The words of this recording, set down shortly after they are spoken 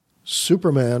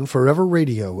Superman Forever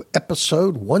Radio,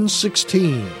 Episode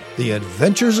 116, The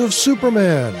Adventures of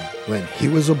Superman When He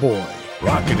Was a Boy.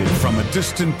 Rocketed from a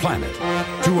distant planet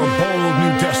to a bold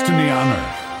new destiny on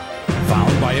Earth.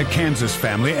 Found by a Kansas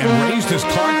family and raised as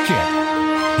Clark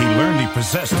Kent, he learned he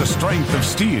possessed the strength of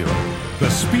steel, the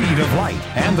speed of light,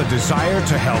 and the desire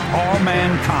to help all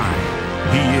mankind.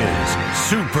 He is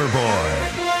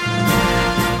Superboy.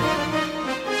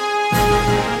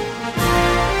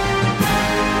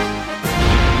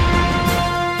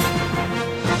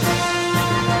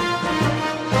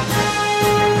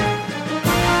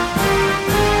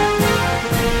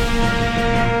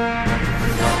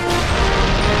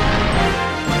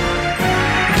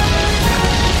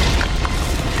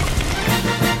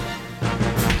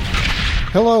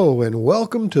 Hello, and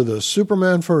welcome to the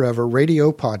Superman Forever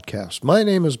radio podcast. My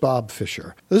name is Bob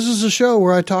Fisher. This is a show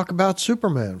where I talk about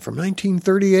Superman from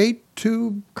 1938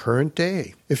 to current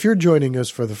day. If you're joining us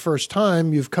for the first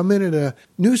time, you've come in at a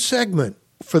new segment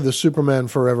for the Superman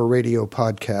Forever radio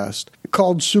podcast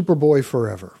called Superboy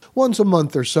Forever. Once a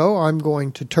month or so, I'm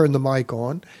going to turn the mic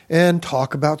on and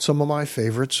talk about some of my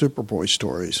favorite Superboy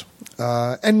stories.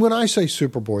 And when I say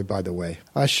Superboy, by the way,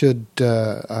 I should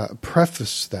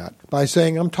preface that by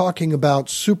saying I'm talking about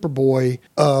Superboy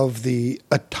of the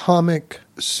Atomic,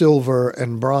 Silver,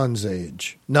 and Bronze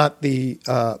Age, not the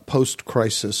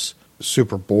post-crisis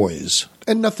Superboys.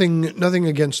 And nothing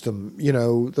against them. You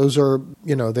know, those are,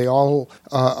 they all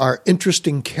are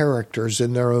interesting characters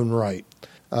in their own right.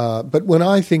 But when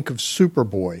I think of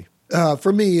Superboy,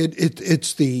 for me,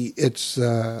 it's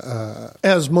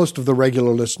as most of the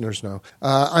regular listeners know,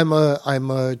 I'm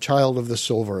a child of the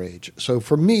Silver Age. So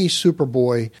for me,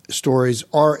 Superboy stories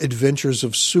are adventures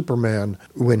of Superman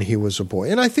when he was a boy.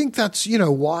 And I think that's,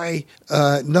 why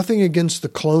nothing against the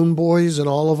Clone Boys and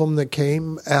all of them that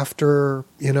came after,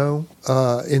 in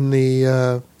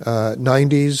the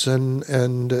 90s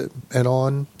and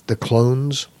on, the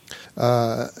clones.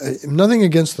 Nothing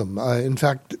against them. In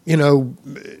fact,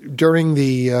 during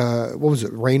the,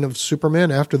 Reign of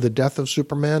Superman, after the death of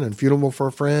Superman and Funeral for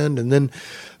a Friend, and then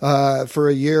for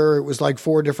a year it was like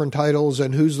 4 different titles,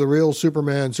 and who's the real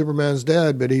Superman? Superman's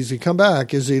dead, but is he come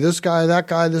back? Is he this guy, that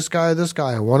guy, this guy, this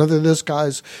guy? And one of this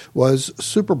guys was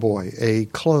Superboy, a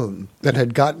clone that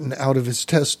had gotten out of his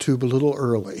test tube a little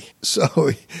early.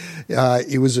 So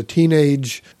he was a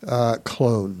teenage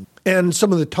clone. And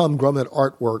some of the Tom Grummett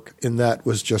artwork in that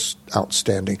was just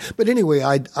outstanding. But anyway,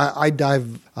 I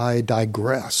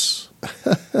digress.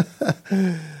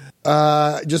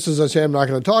 Just as I say, I'm not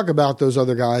going to talk about those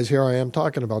other guys. Here I am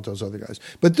talking about those other guys.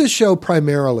 But this show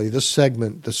primarily, this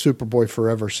segment, the Superboy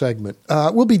Forever segment,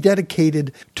 will be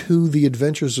dedicated to the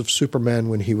adventures of Superman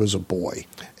when he was a boy.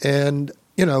 And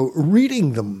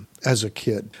reading them as a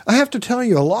kid. I have to tell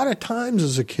you, a lot of times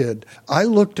as a kid, I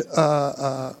looked,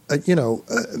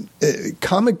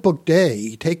 comic book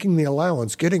day, taking the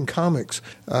allowance, getting comics,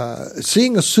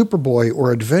 seeing a Superboy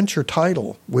or adventure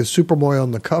title with Superboy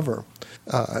on the cover,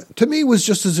 to me was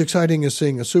just as exciting as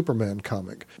seeing a Superman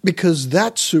comic, because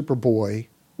that Superboy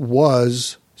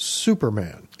was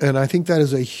Superman. And I think that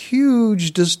is a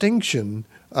huge distinction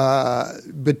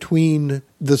between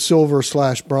the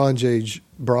Silver/Bronze Age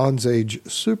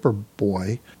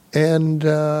Superboy and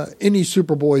any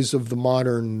Superboys of the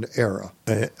modern era.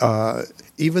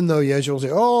 Even though, yes, you'll say,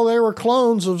 they were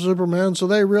clones of Superman, so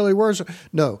they really were.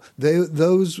 No,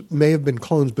 those may have been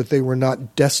clones, but they were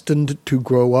not destined to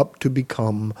grow up to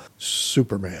become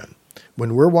Superman.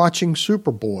 When we're watching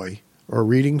Superboy or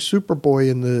reading Superboy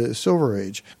in the Silver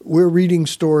Age, we're reading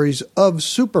stories of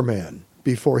Superman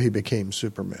before he became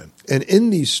Superman. And in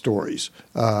these stories,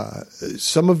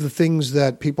 some of the things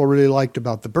that people really liked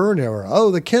about the Byrne era,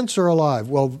 the Kents are alive.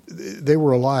 Well, they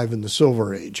were alive in the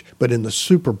Silver Age, but in the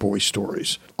Superboy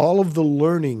stories, all of the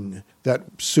learning that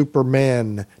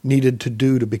Superman needed to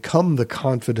do to become the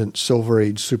confident Silver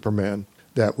Age Superman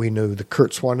that we knew, the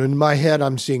Curt Swan. In my head,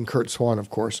 I'm seeing Curt Swan, of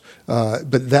course.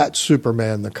 But that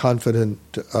Superman, the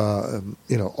confident,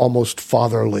 almost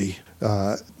fatherly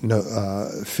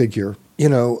figure,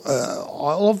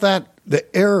 all of that,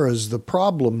 the errors, the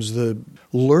problems, the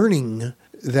learning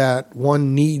that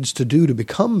one needs to do to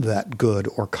become that good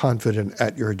or confident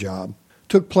at your job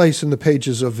took place in the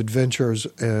pages of Adventures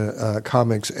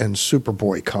comics and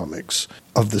Superboy comics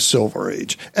of the Silver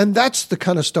Age. And that's the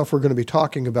kind of stuff we're going to be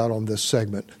talking about on this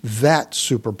segment, that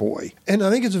Superboy. And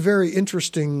I think it's a very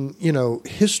interesting,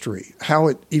 history, how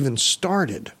it even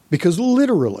started. Because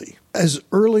literally, as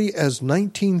early as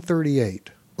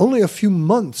 1938, only a few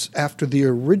months after the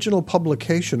original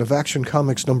publication of Action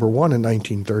Comics #1 in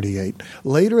 1938.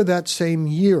 Later that same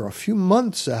year, a few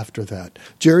months after that,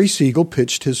 Jerry Siegel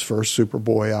pitched his first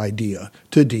Superboy idea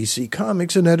to DC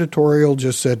Comics, and editorial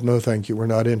just said, no, thank you, we're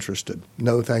not interested.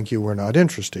 No, thank you, we're not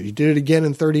interested. He did it again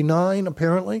in 39,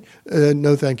 apparently.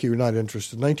 No, thank you, we're not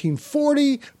interested.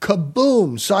 1940,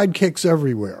 kaboom, sidekicks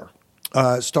everywhere.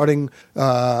 Starting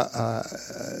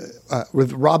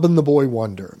with Robin the Boy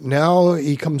Wonder. Now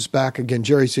he comes back again.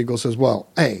 Jerry Siegel says, well,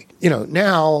 hey,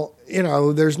 now,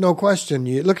 there's no question.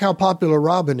 Look how popular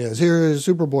Robin is. Here is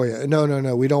Superboy.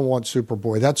 No, we don't want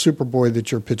Superboy. That Superboy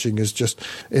that you're pitching is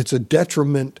it's a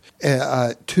detriment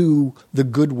to the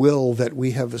goodwill that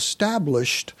we have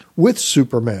established with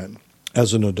Superman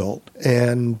as an adult.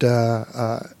 And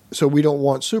so we don't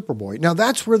want Superboy. Now,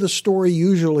 that's where the story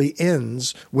usually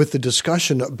ends, with the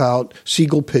discussion about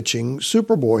Siegel pitching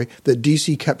Superboy, that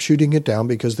DC kept shooting it down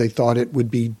because they thought it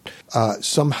would be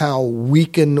somehow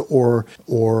weaken or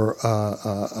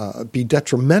be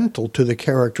detrimental to the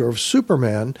character of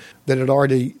Superman that had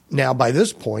already, now by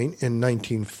this point in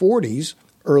 1940s,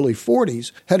 early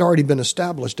 40s, had already been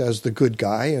established as the good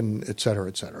guy, and et cetera,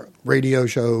 et cetera. Radio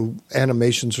show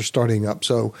animations are starting up.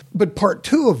 But part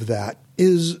two of that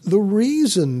is the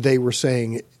reason they were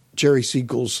saying Jerry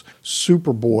Siegel's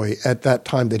Superboy at that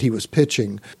time that he was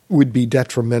pitching would be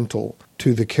detrimental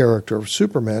to the character of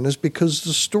Superman is because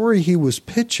the story he was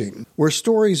pitching were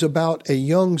stories about a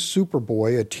young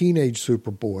Superboy, a teenage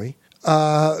Superboy,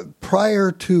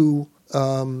 prior to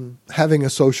having a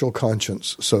social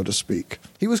conscience, so to speak.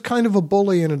 He was kind of a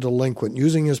bully and a delinquent,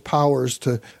 using his powers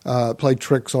to play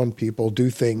tricks on people, do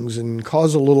things, and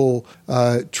cause a little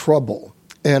trouble.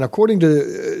 And according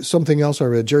to something else I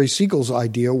read, Jerry Siegel's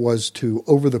idea was to,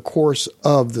 over the course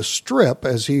of the strip,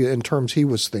 in terms he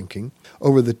was thinking,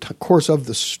 over the course of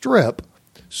the strip,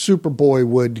 Superboy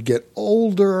would get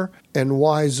older and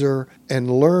wiser and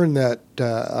learn that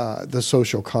the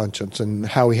social conscience and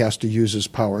how he has to use his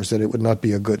powers, that it would not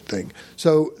be a good thing.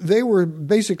 So they were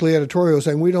basically editorial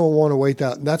saying, we don't want to wait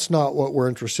that. That's not what we're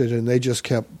interested in. They just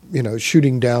kept,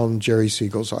 shooting down Jerry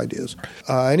Siegel's ideas.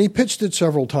 And he pitched it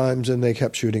several times, and they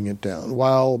kept shooting it down.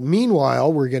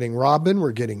 Meanwhile, we're getting Robin,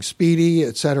 we're getting Speedy,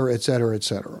 et cetera, et cetera, et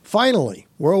cetera. Finally,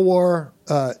 World War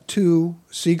II,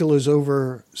 Siegel is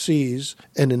overseas,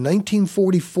 and in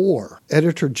 1944,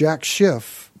 editor Jack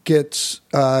Schiff gets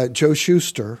Joe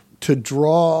Shuster to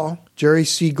draw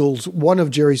one of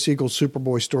Jerry Siegel's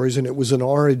Superboy stories, and it was an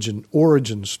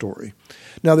origin story.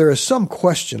 Now, there is some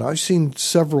question. I've seen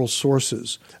several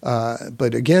sources,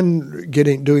 but again,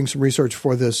 doing some research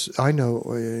for this, I know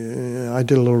I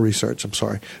did a little research, I'm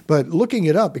sorry. But looking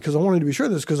it up, because I wanted to be sure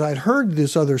of this, because I'd heard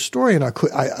this other story, and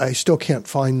I still can't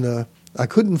find I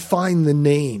couldn't find the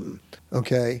name,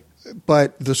 okay?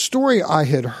 But the story I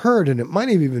had heard, and it might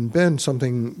have even been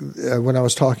something when I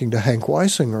was talking to Hank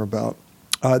Weisinger about,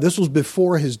 this was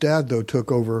before his dad, though,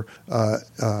 took over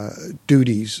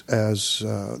duties as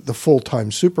the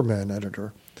full-time Superman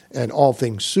editor and all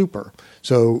things super.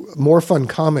 So More Fun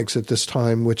Comics at this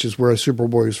time, which is where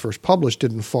Superboy was first published,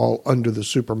 didn't fall under the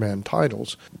Superman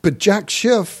titles. But Jack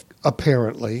Schiff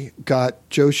apparently got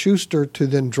Joe Shuster to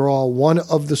then draw one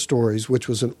of the stories, which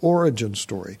was an origin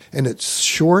story. And it's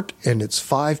short, and it's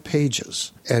 5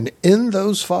 pages. And in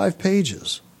those 5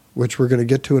 pages, which we're going to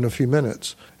get to in a few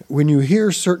minutes, when you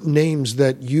hear certain names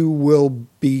that you will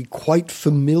be quite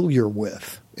familiar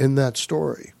with in that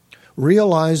story,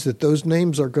 realize that those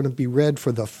names are going to be read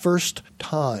for the first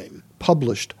time,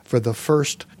 published for the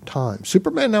first time.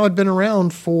 Superman now had been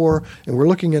around and we're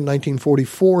looking at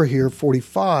 1944 here,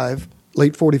 45,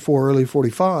 late 44, early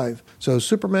 45. So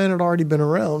Superman had already been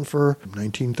around for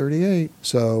 1938.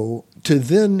 So to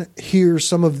then hear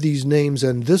some of these names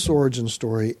and this origin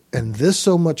story, and this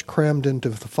so much crammed into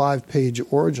the 5-page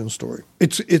origin story,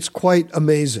 it's quite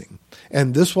amazing.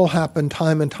 And this will happen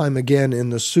time and time again in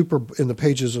the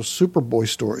pages of Superboy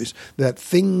stories, that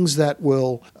things that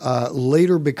will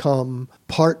later become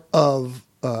part of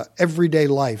everyday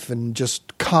life and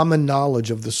just common knowledge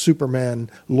of the Superman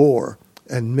lore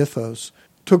and mythos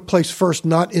took place first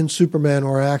not in Superman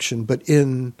or Action, but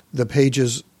in the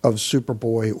pages of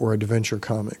Superboy or Adventure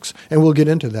Comics. And we'll get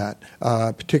into that,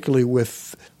 particularly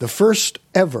with the first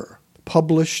ever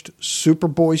published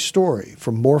Superboy story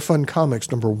from More Fun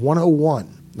Comics, number 101,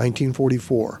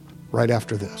 1944, right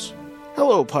after this.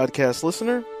 Hello, podcast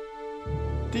listener.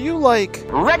 Do you like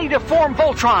Ready to Form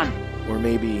Voltron? Or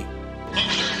maybe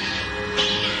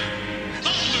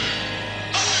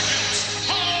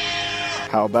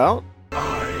how about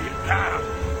I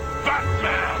am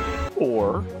Batman.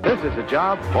 Or this is a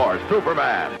job for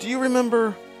Superman. do you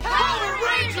remember Power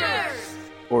Rangers!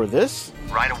 Or this?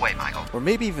 Right away, Michael. Or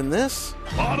maybe even this?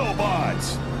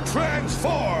 Autobots,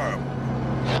 transform!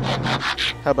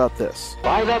 How about this?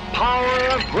 By the power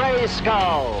of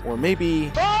Grayskull! Or maybe...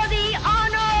 For the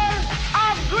honor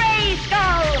of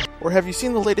Grayskull! Or have you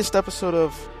seen the latest episode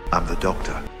of... I'm the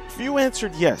Doctor. If you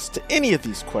answered yes to any of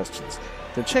these questions,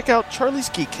 then check out Charlie's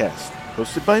Geekcast,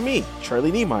 hosted by me,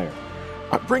 Charlie Niemeyer.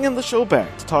 I'm bringing the show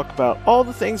back to talk about all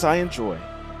the things I enjoy.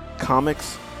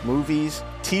 Comics, movies,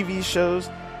 TV shows,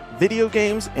 video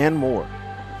games, and more.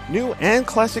 New and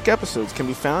classic episodes can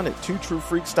be found at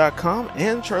twotruefreaks.com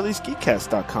and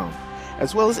charliesgeekcast.com,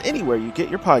 as well as anywhere you get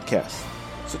your podcasts.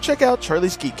 So check out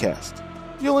Charlie's Geekcast.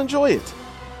 You'll enjoy it.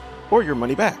 Or your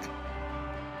money back.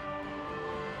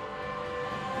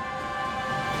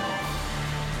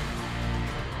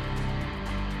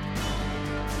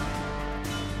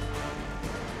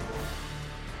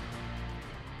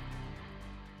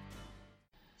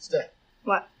 Steph,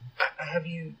 What? have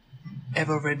you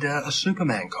ever read a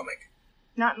Superman comic?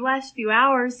 Not in the last few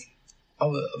hours. Oh,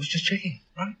 I was just checking,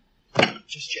 right?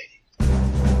 Just checking.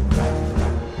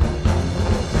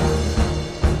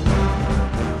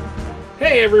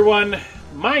 Hey everyone,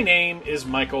 my name is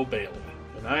Michael Bailey,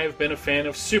 and I have been a fan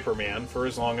of Superman for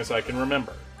as long as I can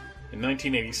remember. In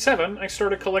 1987, I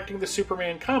started collecting the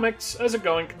Superman comics as a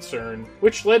going concern,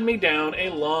 which led me down a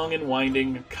long and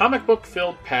winding comic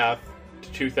book-filled path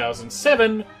to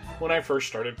 2007, when I first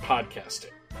started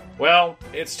podcasting. Well,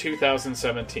 it's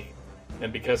 2017,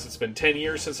 and because it's been 10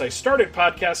 years since I started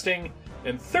podcasting,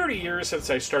 and 30 years since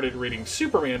I started reading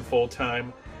Superman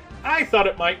full-time, I thought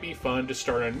it might be fun to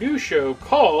start a new show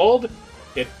called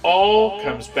It All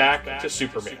Comes Back to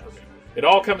Superman. It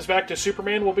All Comes Back to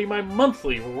Superman will be my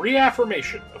monthly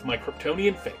reaffirmation of my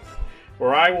Kryptonian faith,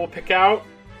 where I will pick out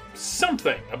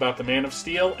something about the Man of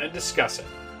Steel and discuss it.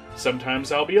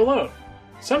 Sometimes I'll be alone.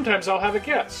 Sometimes I'll have a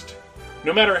guest.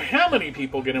 No matter how many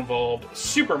people get involved,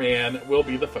 Superman will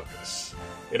be the focus.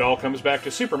 It All Comes Back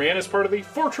to Superman is part of the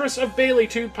Fortress of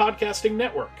Baileytude podcasting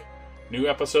network. New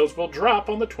episodes will drop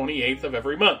on the 28th of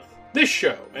every month. This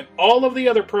show and all of the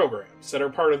other programs that are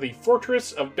part of the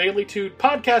Fortress of Baileytude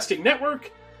podcasting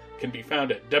network can be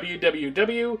found at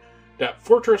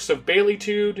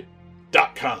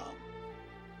www.fortressofbaileytude.com.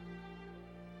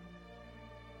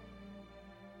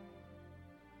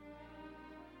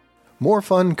 More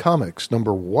Fun Comics,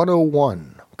 number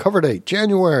 101. Cover date,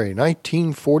 January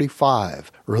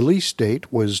 1945. Release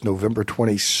date was November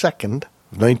 22nd,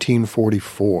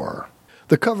 1944.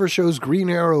 The cover shows Green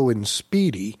Arrow and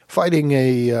Speedy fighting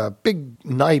a big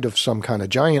knight of some kind, a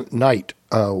giant knight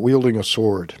wielding a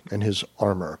sword and his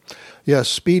armor. Yes,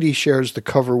 Speedy shares the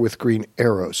cover with Green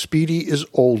Arrow. Speedy is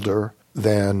older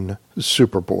than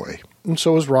Superboy. And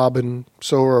so is Robin.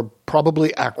 So are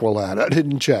probably Aqualad. I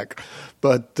didn't check.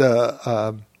 But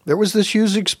there was this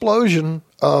huge explosion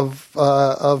of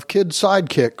kid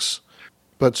sidekicks.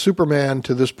 But Superman,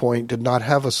 to this point, did not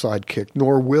have a sidekick,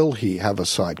 nor will he have a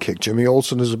sidekick. Jimmy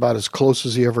Olsen is about as close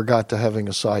as he ever got to having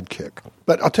a sidekick.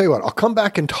 But I'll tell you what, I'll come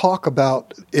back and talk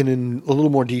about it in a little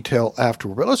more detail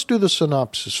afterward. But let's do the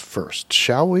synopsis first,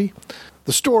 shall we?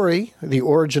 The story, The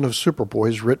Origin of Superboy,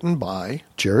 is written by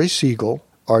Jerry Siegel,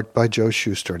 art by Joe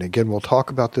Shuster. And again, we'll talk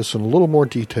about this in a little more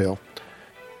detail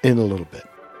in a little bit.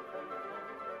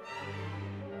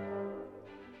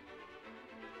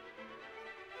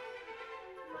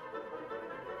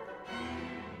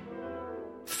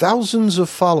 Thousands of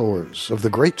followers of the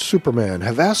great Superman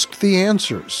have asked the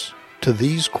answers to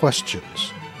these questions.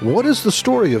 What is the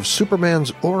story of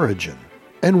Superman's origin?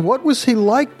 And what was he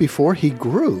like before he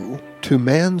grew to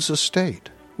man's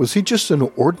estate? Was he just an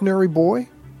ordinary boy,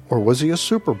 or was he a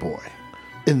Superboy?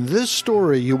 In this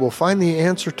story, you will find the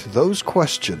answer to those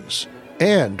questions,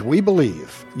 and we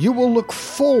believe you will look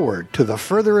forward to the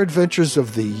further adventures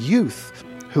of the youth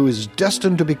who is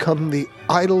destined to become the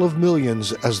idol of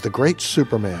millions as the great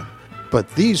Superman.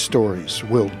 But these stories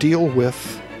will deal with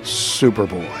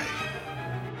Superboy.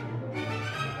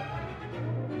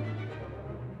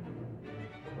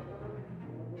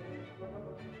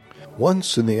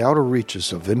 Once in the outer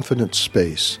reaches of infinite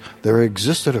space, there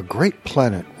existed a great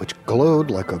planet which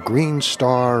glowed like a green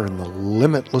star in the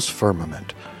limitless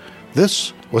firmament.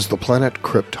 This was the planet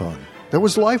Krypton. There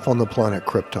was life on the planet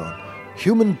Krypton.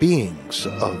 Human beings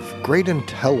of great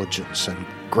intelligence and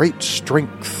great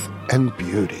strength and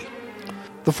beauty.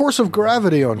 The force of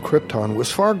gravity on Krypton was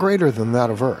far greater than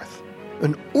that of Earth.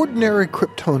 An ordinary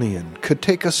Kryptonian could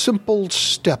take a simple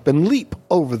step and leap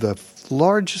over the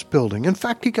largest building. In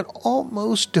fact, he could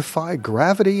almost defy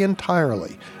gravity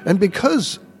entirely. And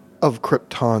because of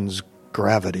Krypton's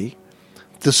gravity,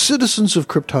 the citizens of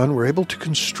Krypton were able to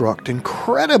construct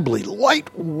incredibly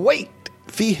lightweight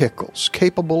vehicles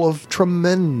capable of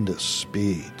tremendous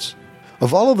speeds.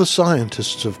 Of all of the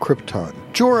scientists of Krypton,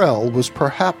 Jor-El was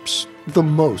perhaps the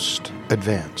most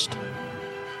advanced.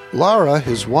 Lara,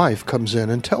 his wife, comes in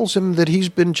and tells him that he's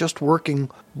been just working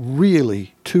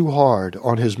really too hard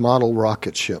on his model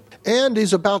rocket ship, and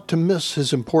he's about to miss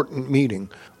his important meeting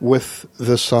with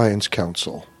the Science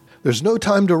Council. There's no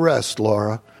time to rest,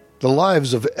 Lara. The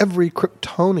lives of every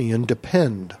Kryptonian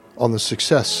depend on the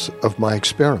success of my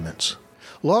experiments.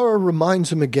 Lara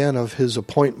reminds him again of his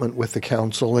appointment with the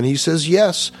council, and he says,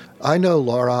 yes, I know,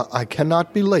 Lara, I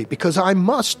cannot be late, because I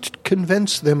must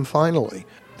convince them finally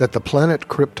that the planet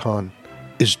Krypton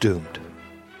is doomed.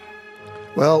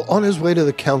 Well, on his way to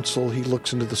the council, he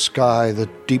looks into the sky, the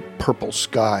deep purple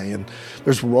sky, and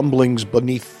there's rumblings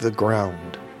beneath the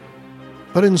ground.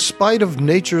 But in spite of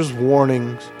nature's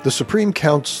warnings, the Supreme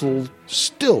Council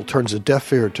still turns a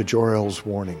deaf ear to Jor-El's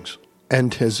warnings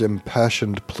and his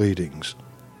impassioned pleadings.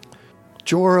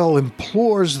 Jor-El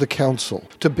implores the council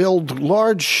to build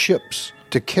large ships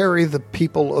to carry the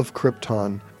people of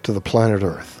Krypton to the planet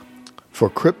Earth. For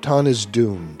Krypton is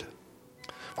doomed.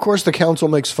 Of course, the council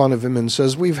makes fun of him and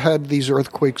says, we've had these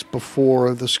earthquakes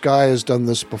before, the sky has done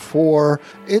this before,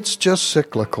 it's just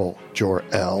cyclical,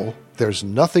 Jor-El. There's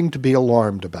nothing to be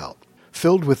alarmed about.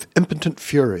 Filled with impotent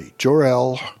fury,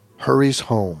 Jor-El hurries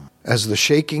home as the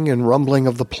shaking and rumbling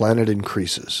of the planet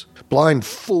increases. Blind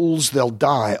fools, they'll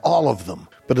die, all of them.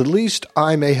 But at least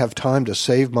I may have time to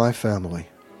save my family.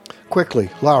 Quickly,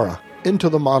 Lara, into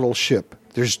the model ship.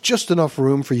 There's just enough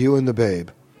room for you and the babe.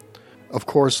 Of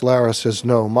course, Lara says,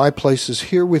 no, my place is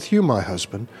here with you, my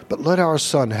husband, but let our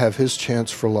son have his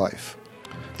chance for life.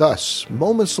 Thus,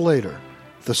 moments later,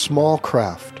 the small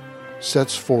craft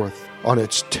sets forth on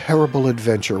its terrible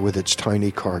adventure with its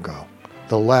tiny cargo,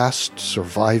 the last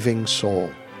surviving soul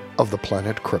of the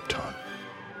planet Krypton.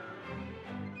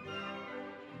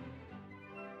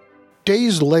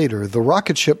 Days later, the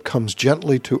rocket ship comes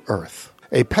gently to Earth.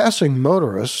 A passing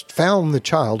motorist found the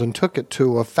child and took it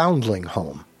to a foundling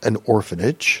home, an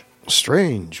orphanage.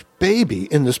 Strange baby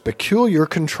in this peculiar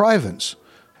contrivance.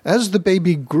 As the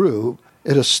baby grew,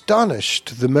 it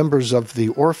astonished the members of the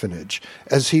orphanage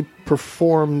as he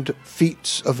performed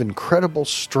feats of incredible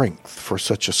strength for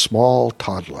such a small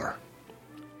toddler.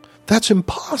 That's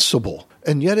impossible,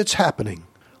 and yet it's happening.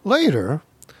 Later,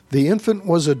 the infant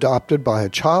was adopted by a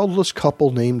childless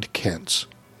couple named Kents.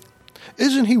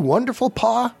 Isn't he wonderful,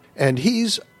 Pa? And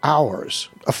he's ours.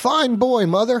 A fine boy,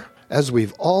 Mother, as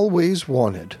we've always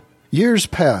wanted. Years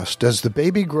passed as the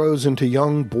baby grows into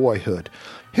young boyhood.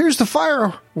 Here's the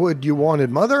firewood you wanted,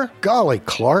 Mother. Golly,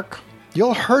 Clark,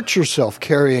 you'll hurt yourself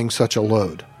carrying such a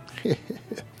load.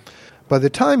 By the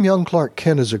time young Clark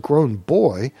Kent is a grown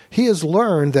boy, he has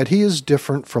learned that he is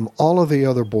different from all of the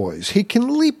other boys. He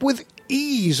can leap with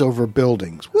ease over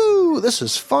buildings. Woo, this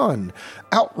is fun.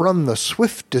 Outrun the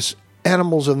swiftest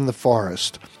animals in the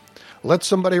forest. Let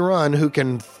somebody run who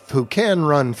can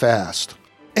run fast.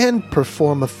 And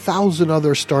perform 1,000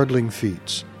 other startling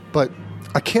feats. But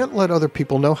I can't let other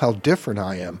people know how different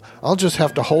I am. I'll just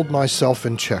have to hold myself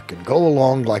in check and go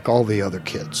along like all the other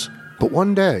kids. But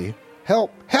one day,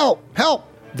 help, help, help!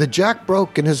 The jack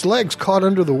broke and his legs caught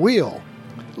under the wheel.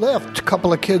 Lift! A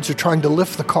couple of kids are trying to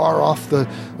lift the car off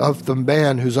of the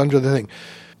man who's under the thing.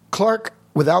 Clark,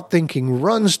 without thinking,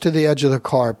 runs to the edge of the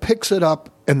car, picks it up,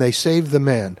 and they save the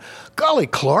man. Golly,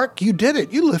 Clark, you did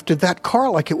it. You lifted that car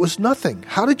like it was nothing.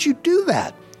 How did you do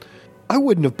that? I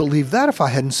wouldn't have believed that if I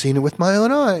hadn't seen it with my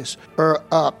own eyes.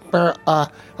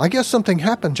 I guess something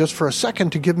happened just for a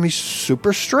second to give me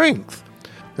super strength.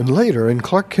 And later, in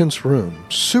Clark Kent's room,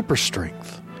 super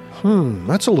strength.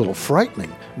 That's a little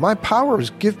frightening. My powers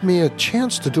give me a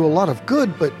chance to do a lot of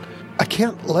good, but I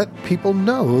can't let people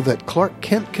know that Clark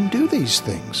Kent can do these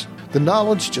things. The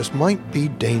knowledge just might be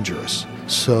dangerous.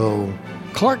 So,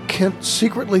 Clark Kent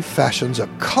secretly fashions a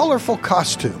colorful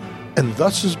costume, and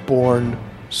thus is born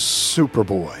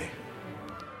Superboy.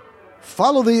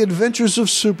 Follow the adventures of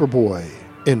Superboy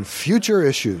in future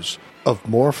issues of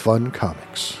More Fun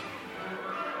Comics.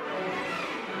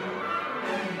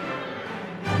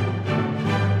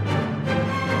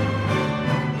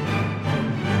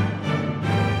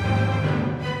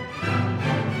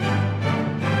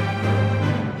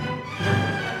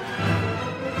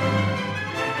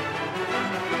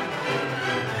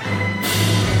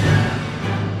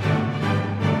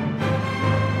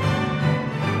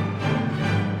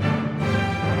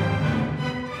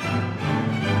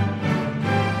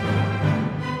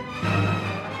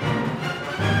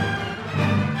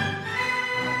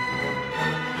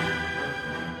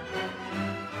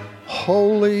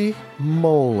 Holy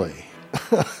moly.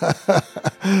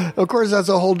 Of course, that's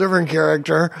a whole different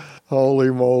character. Holy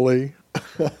moly.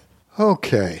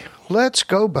 Okay, let's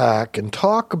go back and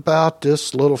talk about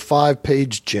this little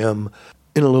 5-page gem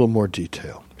in a little more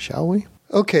detail, shall we?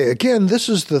 Okay, again, this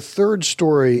is the third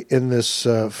story in this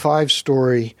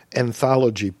 5-story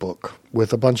anthology book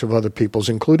with a bunch of other people's,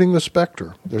 including the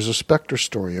Spectre. There's a Spectre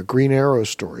story, a Green Arrow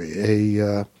story,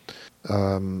 a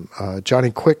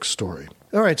Johnny Quick story.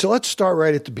 All right, so let's start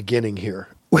right at the beginning here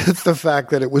with the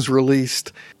fact that it was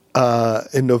released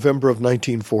in November of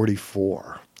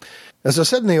 1944. As I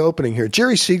said in the opening here,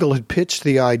 Jerry Siegel had pitched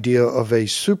the idea of a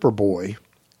Superboy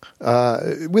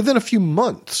within a few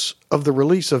months of the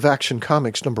release of Action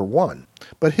Comics #1.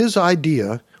 But his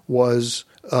idea was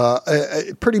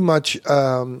pretty much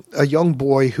a young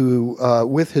boy who,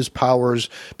 with his powers,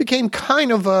 became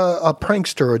kind of a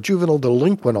prankster, a juvenile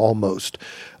delinquent almost,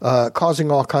 causing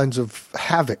all kinds of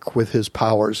havoc with his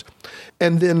powers,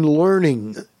 and then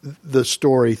learning the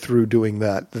story through doing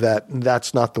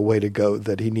that's not the way to go,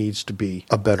 that he needs to be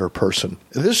a better person.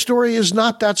 This story is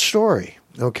not that story,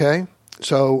 okay?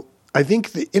 So I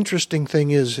think the interesting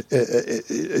thing is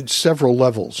several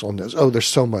levels on this. Oh, there's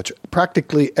so much.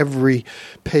 Practically every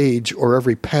page or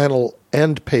every panel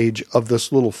and page of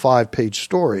this little 5-page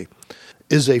story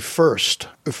is a first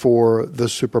for the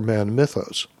Superman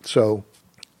mythos. So,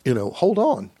 hold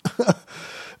on.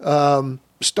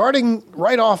 Starting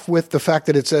right off with the fact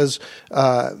that it says,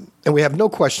 and we have no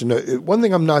question, one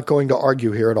thing I'm not going to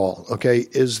argue here at all, okay,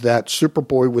 is that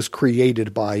Superboy was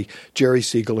created by Jerry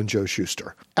Siegel and Joe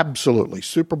Shuster. Absolutely.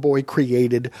 Superboy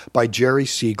created by Jerry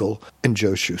Siegel and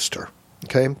Joe Shuster.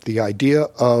 Okay? The idea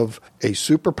of a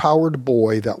superpowered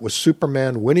boy that was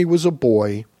Superman when he was a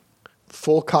boy,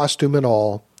 full costume and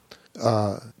all,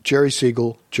 Jerry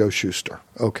Siegel, Joe Shuster.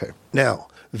 Okay. Now,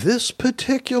 this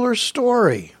particular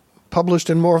story, published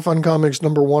in More Fun Comics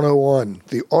 #101,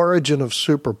 The Origin of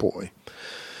Superboy.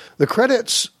 The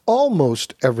credits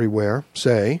almost everywhere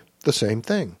say the same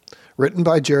thing. Written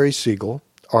by Jerry Siegel,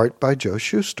 art by Joe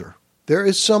Shuster. There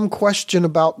is some question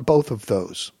about both of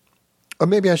those. Or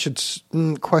maybe I should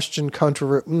question.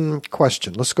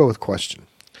 Let's go with question.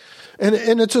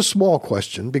 And it's a small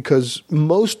question because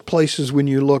most places when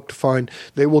you look to find,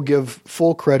 they will give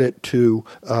full credit to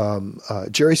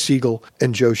Jerry Siegel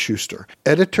and Joe Shuster.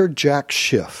 Editor Jack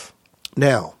Schiff.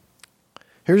 Now,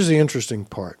 here's the interesting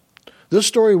part. This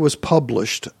story was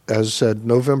published, as said,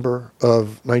 November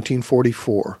of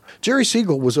 1944. Jerry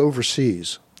Siegel was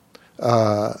overseas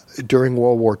during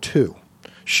World War II.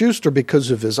 Shuster,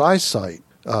 because of his eyesight,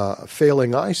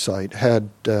 failing eyesight, had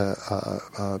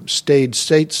stayed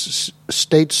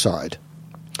stateside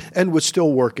and was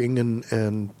still working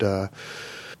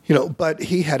but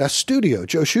he had a studio.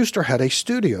 Joe Shuster had a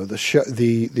studio,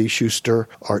 the Shuster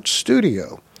Art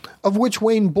Studio, of which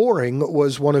Wayne Boring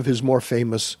was one of his more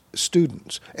famous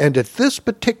students. And at this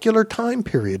particular time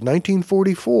period,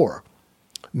 1944,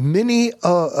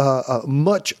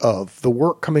 much of the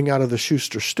work coming out of the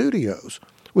Shuster Studios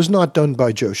was not done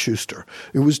by Joe Shuster.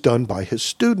 It was done by his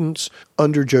students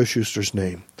under Joe Shuster's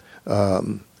name.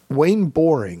 Wayne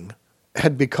Boring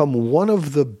had become one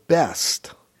of the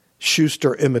best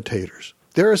Shuster imitators.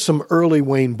 There is some early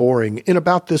Wayne Boring in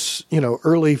about this,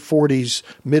 early 40s,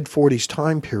 mid-40s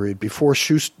time period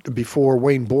before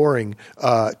Wayne Boring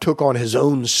took on his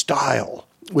own style,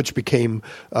 which became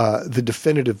the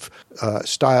definitive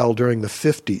style during the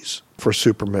 50s for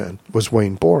Superman, was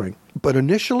Wayne Boring. But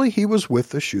initially he was with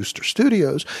the Shuster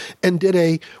Studios and did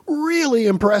a really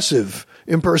impressive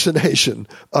impersonation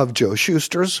of Joe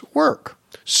Shuster's work.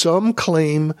 Some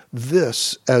claim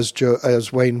this as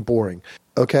Wayne Boring.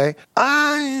 Okay,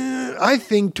 I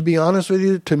think, to be honest with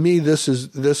you, to me this is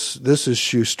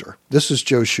Shuster. This is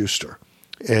Joe Shuster,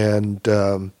 and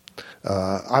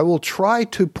I will try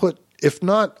to put, if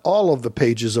not all of the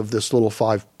pages of this little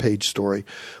 5-page story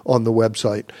on the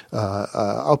website,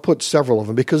 I'll put several of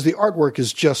them because the artwork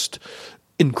is just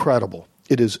incredible.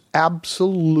 It is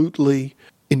absolutely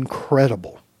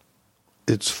incredible.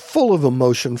 It's full of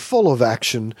emotion, full of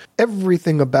action.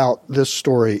 Everything about this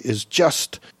story is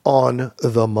just on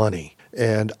the money.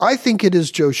 And I think it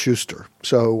is Joe Shuster.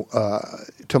 So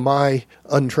to my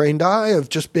untrained eye of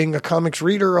just being a comics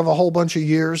reader of a whole bunch of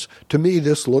years, to me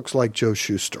this looks like Joe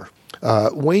Shuster.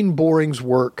 Wayne Boring's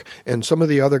work and some of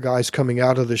the other guys coming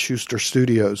out of the Shuster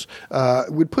Studios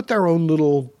would put their own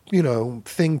little,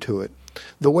 thing to it.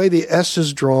 The way the S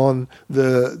is drawn,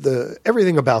 the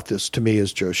everything about this to me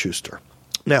is Joe Shuster.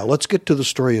 Now, let's get to the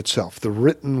story itself, the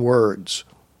written words.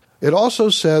 It also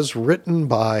says written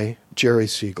by Jerry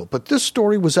Siegel, but this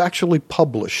story was actually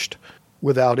published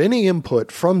without any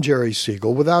input from Jerry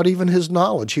Siegel, without even his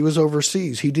knowledge. He was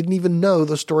overseas. He didn't even know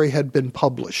the story had been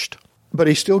published. But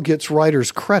he still gets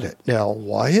writer's credit. Now,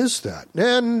 why is that?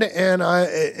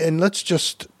 And let's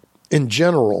just, in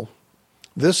general,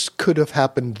 this could have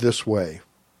happened this way.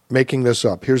 Making this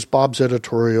up. Here's Bob's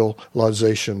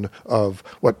editorialization of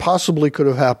what possibly could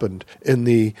have happened in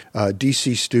the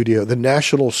DC studio, the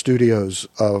national studios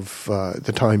of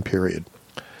the time period.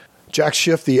 Jack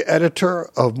Schiff, the editor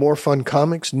of More Fun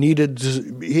Comics, he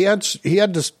had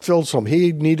to fill some.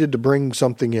 He needed to bring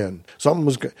something in. Something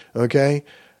was good. Okay,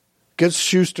 gets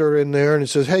Schuster in there and he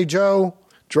says, "Hey Joe,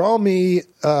 draw me,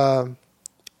 a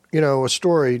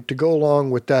story to go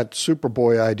along with that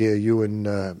Superboy idea you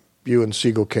and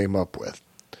Siegel came up with.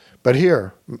 But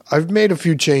here, I've made a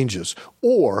few changes."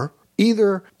 Or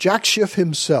either Jack Schiff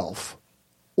himself,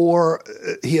 or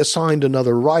he assigned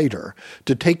another writer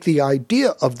to take the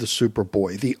idea of the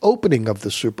Superboy, the opening of the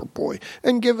Superboy,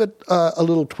 and give it a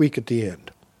little tweak at the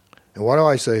end. And why do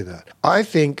I say that? I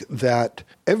think that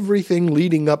everything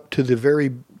leading up to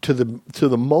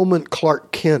the moment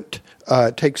Clark Kent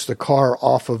takes the car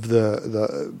off of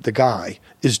the guy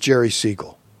is Jerry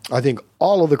Siegel. I think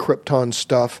all of the Krypton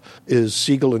stuff is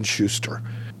Siegel and Schuster.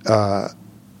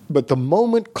 But the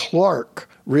moment Clark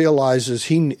realizes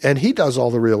he does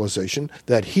all the realization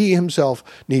that he himself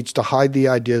needs to hide the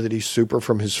idea that he's super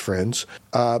from his friends,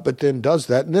 but then does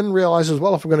that and then realizes,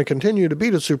 well, if I'm going to continue to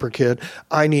be the super kid,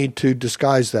 I need to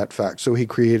disguise that fact. So he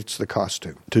creates the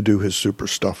costume to do his super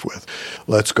stuff with.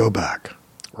 Let's go back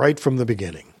right from the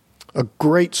beginning. A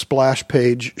great splash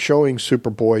page showing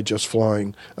Superboy just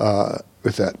flying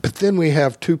with that. But then we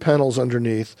have two panels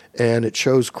underneath, and it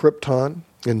shows Krypton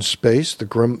in space, the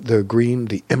green,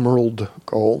 the emerald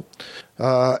gold,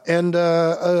 and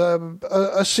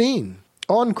a scene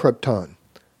on Krypton.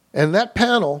 And that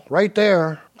panel right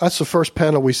there, that's the first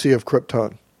panel we see of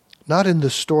Krypton. Not in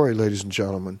this story, ladies and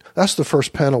gentlemen. That's the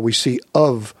first panel we see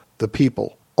of the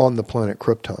people on the planet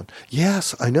Krypton.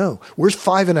 Yes, I know. We're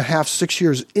 5.5, 6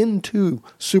 years into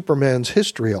Superman's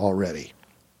history already.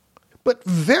 But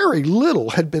very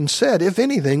little had been said, if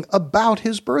anything, about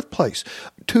his birthplace.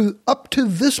 Up to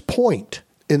this point,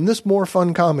 in this More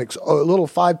Fun Comics, a little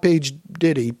 5-page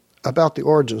ditty about the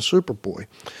origin of Superboy,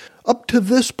 up to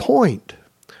this point,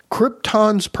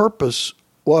 Krypton's purpose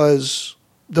was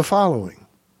the following,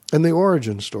 and the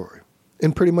origin story.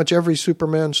 In pretty much every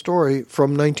Superman story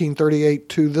from 1938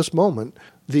 to this moment,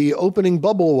 the opening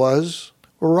bubble was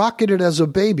rocketed as a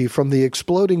baby from the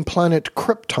exploding planet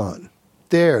Krypton.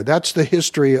 There, that's the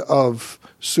history of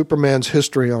Superman's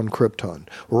history on Krypton.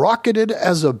 Rocketed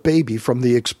as a baby from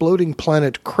the exploding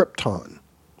planet Krypton.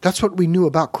 That's what we knew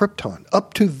about Krypton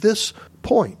up to this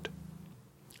point.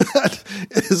 That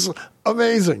is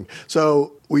amazing.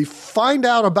 So we find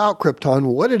out about Krypton,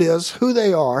 what it is, who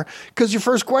they are, because your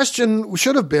first question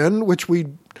should have been, which we,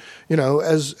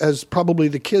 as probably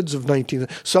the kids of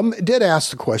some did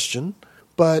ask the question,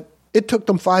 but it took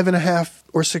them 5.5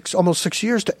 or 6, almost 6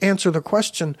 years to answer the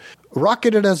question.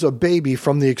 Rocketed as a baby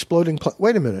from the exploding planet.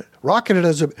 Wait a minute. Rocketed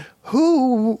as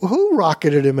who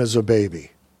rocketed him as a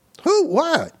baby? Who?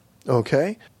 What?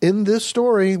 Okay. In this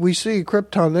story, we see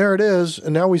Krypton. There it is.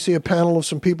 And now we see a panel of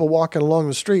some people walking along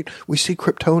the street. We see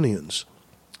Kryptonians.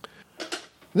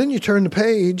 Then you turn the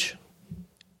page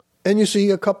and you see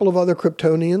a couple of other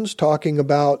Kryptonians talking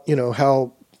about,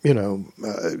 how,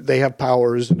 they have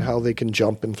powers and how they can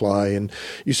jump and fly. And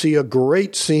you see a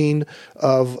great scene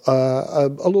of a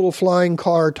little flying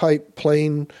car type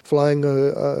plane flying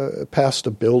past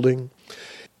a building.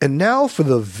 And now for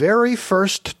the very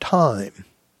first time,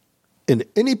 in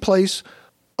any place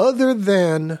other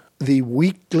than the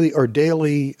weekly or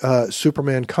daily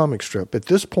Superman comic strip. At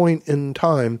this point in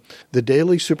time, the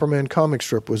daily Superman comic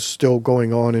strip was still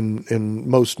going on in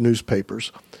most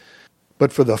newspapers.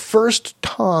 But for the first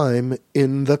time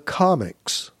in the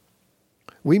comics,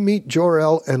 we meet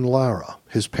Jor-El and Lara,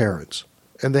 his parents,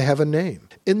 and they have a name.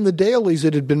 In the dailies,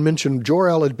 it had been mentioned,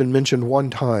 Jor-El had been mentioned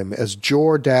one time as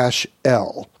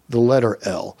Jor-L, the letter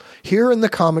L. Here in the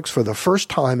comics, for the first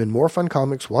time in More Fun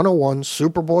Comics 101,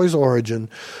 Superboy's Origin,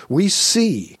 we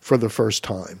see for the first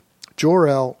time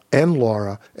Jor-El and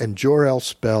Lara, and Jor-El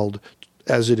spelled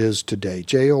as it is today,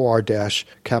 Jor-E-L,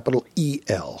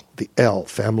 the L,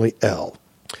 family L.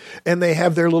 And they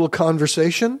have their little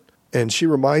conversation, and she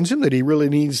reminds him that he really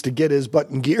needs to get his butt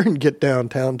in gear and get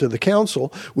downtown to the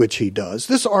council, which he does.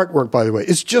 This artwork, by the way,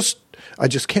 is just, I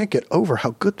just can't get over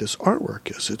how good this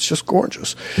artwork is. It's just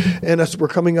gorgeous. And as we're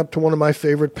coming up to one of my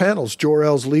favorite panels,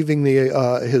 Jor-El's leaving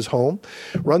his home,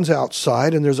 runs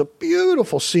outside, and there's a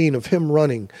beautiful scene of him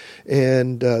running,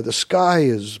 and the sky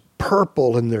is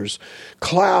purple, and there's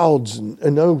clouds,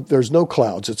 and no, there's no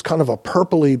clouds. It's kind of a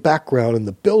purpley background, and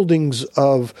the buildings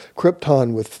of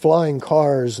Krypton with flying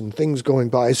cars and things going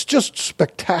by. It's just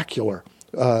spectacular.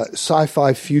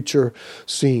 Sci-fi future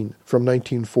scene from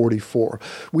 1944.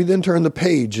 We then turn the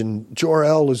page, and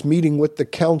Jor-El is meeting with the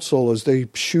council as they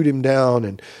shoot him down,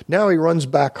 and now he runs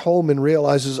back home and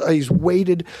realizes he's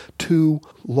waited too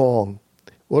long.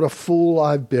 What a fool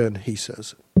I've been, he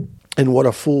says, and what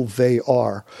a fool they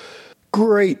are.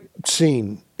 Great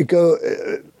scene.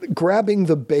 Grabbing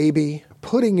the baby,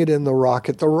 putting it in the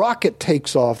rocket. The rocket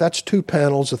takes off. That's 2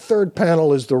 panels. The third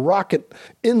panel is the rocket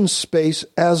in space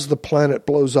as the planet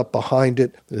blows up behind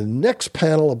it. The next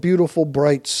panel, a beautiful,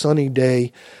 bright, sunny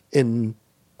day in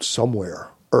somewhere,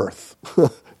 Earth.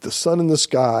 The sun in the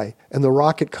sky, and the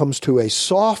rocket comes to a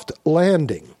soft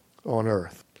landing on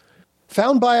Earth.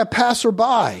 Found by a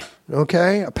passerby.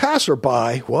 Okay, a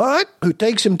passerby. What? Who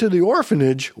takes him to the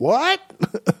orphanage. What?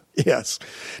 Yes.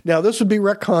 Now, this would be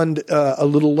retconned a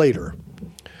little later.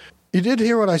 You did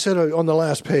hear what I said on the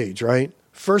last page, right?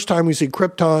 First time we see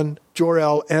Krypton,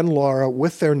 Jor-El, and Lara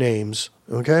with their names,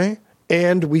 okay?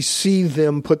 And we see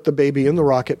them put the baby in the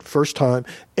rocket first time,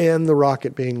 and the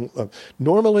rocket being...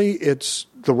 normally, it's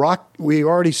the rock... We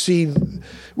already see...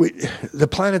 the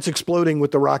planet's exploding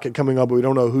with the rocket coming up, but we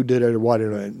don't know who did it or what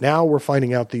did it. Now we're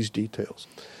finding out these details.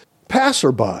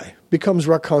 Passerby becomes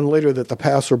retcon later that the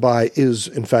passerby is,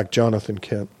 in fact, Jonathan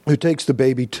Kent, who takes the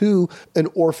baby to an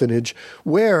orphanage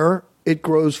where it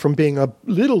grows from being a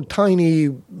little tiny,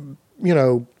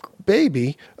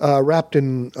 baby wrapped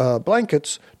in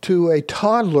blankets to a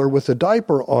toddler with a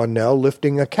diaper on now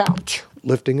lifting a couch.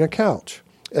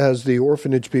 As the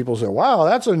orphanage people say, wow,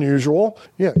 that's unusual.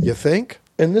 Yeah, you think?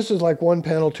 And this is like 1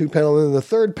 panel, 2 panel, and then the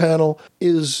third panel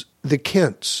is the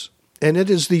Kents. And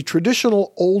it is the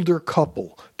traditional older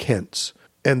couple, Kents.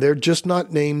 And they're just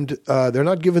not named, they're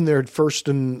not given their first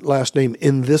and last name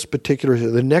in this particular,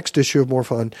 the next issue of More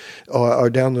Fun, or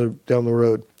down the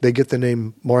road, they get the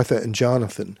name Martha and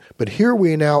Jonathan. But here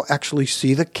we now actually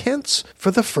see the Kents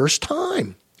for the first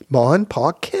time. Ma and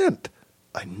Pa Kent.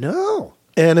 I know.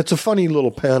 And it's a funny little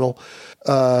panel.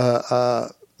 I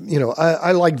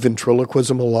like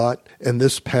ventriloquism a lot, and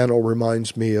this panel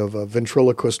reminds me of a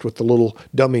ventriloquist with the little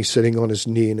dummy sitting on his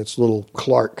knee, and it's little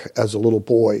Clark as a little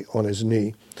boy on his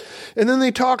knee. And then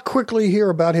they talk quickly here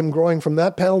about him growing from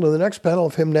that panel to the next panel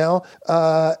of him now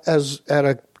as at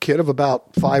a kid of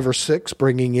about 5 or 6,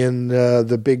 bringing in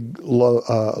the big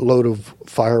load of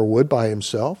firewood by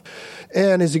himself.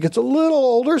 And as he gets a little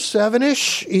older,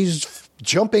 7-ish, he's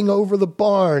jumping over the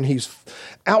barn. He's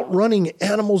outrunning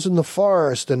animals in the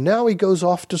forest, and now he goes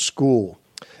off to school.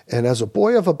 And as a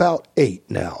boy of about 8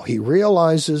 now, he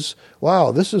realizes,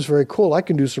 wow, this is very cool. I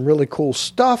can do some really cool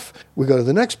stuff. We go to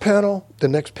the next panel, the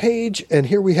next page, and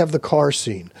here we have the car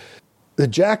scene. The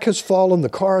jack has fallen. The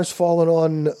car has fallen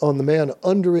on the man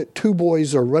under it. 2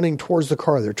 boys are running towards the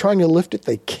car. They're trying to lift it.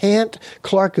 They can't.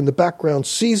 Clark in the background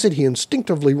sees it. He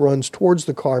instinctively runs towards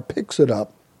the car, picks it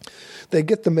up. They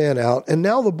get the man out, and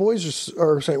now the boys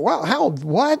are saying, wow, how,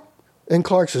 what? And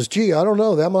Clark says, gee, I don't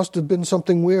know. That must have been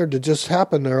something weird to just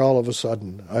happen there all of a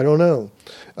sudden. I don't know.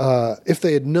 If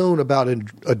they had known about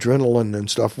adrenaline and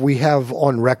stuff, we have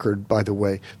on record, by the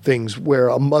way, things where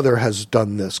a mother has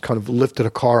done this, kind of lifted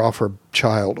a car off her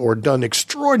child or done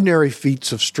extraordinary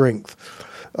feats of strength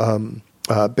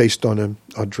based on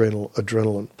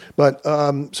adrenaline. But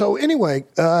so anyway,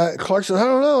 Clark says, I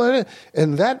don't know.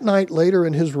 And that night later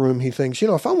in his room, he thinks,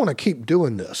 if I want to keep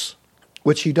doing this,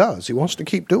 which he does, he wants to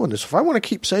keep doing this. If I want to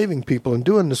keep saving people and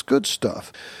doing this good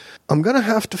stuff, I'm going to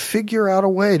have to figure out a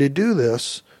way to do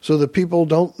this so that people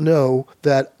don't know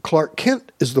that Clark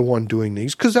Kent is the one doing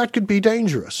these, because that could be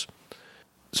dangerous.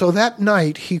 So that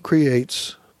night, he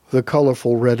creates the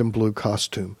colorful red and blue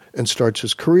costume and starts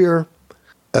his career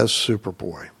as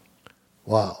Superboy.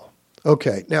 Wow.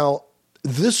 Okay, now,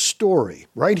 this story,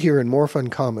 right here in More Fun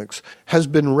Comics, has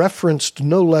been referenced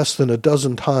no less than a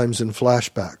dozen times in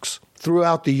flashbacks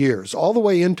throughout the years, all the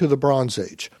way into the Bronze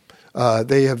Age.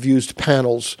 They have used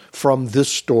panels from this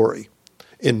story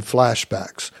in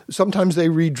flashbacks. Sometimes they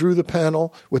redrew the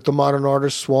panel with the modern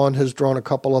artist. Swan has drawn a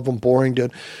couple of them. Boring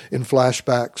did in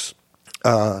flashbacks.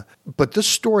 But this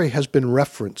story has been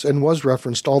referenced and was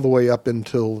referenced all the way up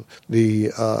until the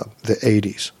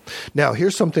 80s. Now,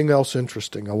 here's something else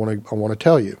interesting I want to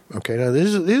tell you. Okay, now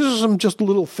these are some just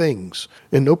little things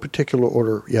in no particular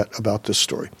order yet about this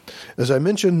story. As I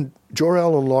mentioned,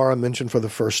 Jor-El and Lara mentioned for the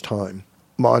first time.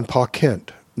 Ma and Pa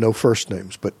Kent, no first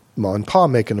names, but Ma and Pa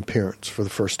make an appearance for the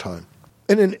first time.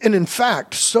 And in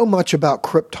fact, so much about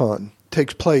Krypton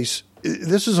takes place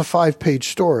this is a 5-page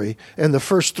story, and the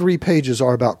first 3 pages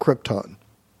are about Krypton.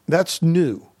 That's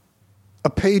new. A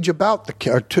page about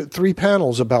 3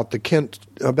 panels about the Kent,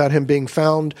 about him being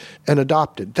found and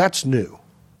adopted. That's new.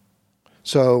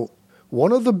 So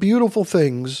one of the beautiful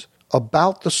things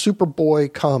about the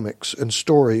Superboy comics and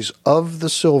stories of the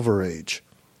Silver Age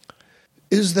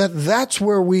is that that's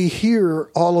where we hear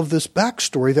all of this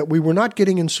backstory that we were not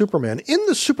getting in Superman. In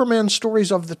the Superman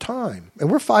stories of the time, and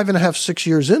we're 5.5, 6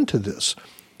 years into this,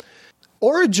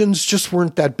 origins just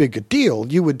weren't that big a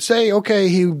deal. You would say, okay,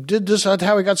 he did this, that's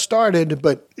how he got started,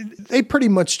 but they pretty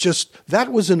much just,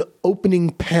 that was an opening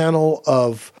panel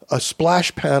of, a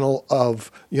splash panel of,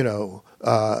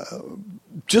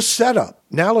 just setup.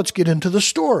 Now let's get into the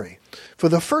story. For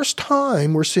the first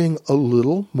time, we're seeing a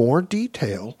little more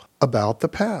detail about the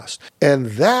past. And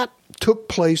that took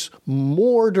place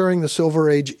more during the Silver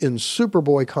Age in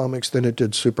Superboy comics than it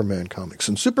did Superman comics.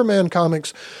 In Superman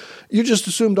comics, you just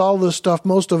assumed all this stuff,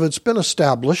 most of it's been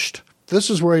established. This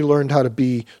is where he learned how to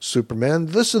be Superman.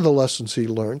 This is the lessons he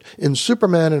learned. In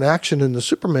Superman in action in the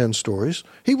Superman stories,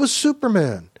 he was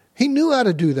Superman. He knew how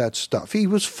to do that stuff. He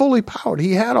was fully powered.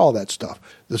 He had all that stuff.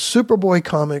 The Superboy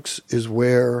comics is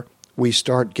where we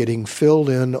start getting filled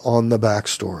in on the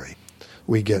backstory.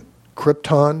 We get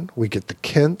Krypton, we get the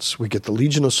Kents, we get the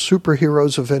Legion of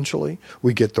Superheroes eventually,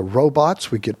 we get the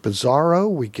robots, we get Bizarro,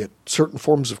 we get certain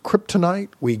forms of kryptonite,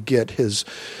 we get his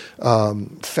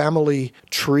family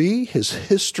tree, his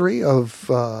history of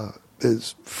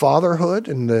his fatherhood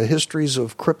and the histories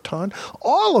of Krypton.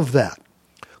 All of that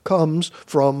comes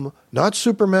from not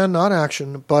Superman, not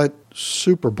action, but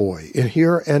Superboy in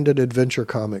here and in Adventure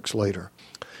Comics later.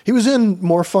 He was in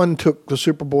More Fun, took the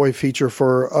Superboy feature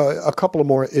for a couple of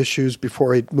more issues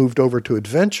before he moved over to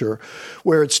Adventure,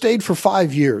 where it stayed for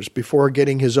 5 years before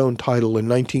getting his own title in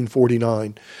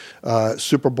 1949.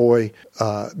 Superboy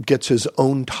gets his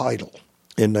own title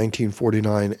in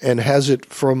 1949 and has it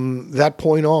from that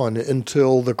point on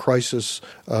until the Crisis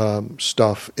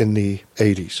stuff in the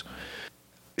 80s.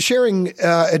 Sharing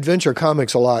Adventure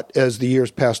Comics a lot as the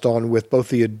years passed on with both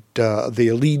the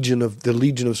Legion of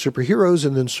Superheroes,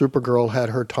 and then Supergirl had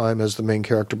her time as the main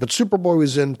character. But Superboy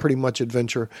was in pretty much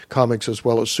Adventure Comics as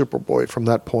well as Superboy from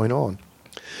that point on.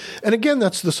 And again,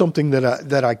 that's something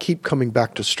that I keep coming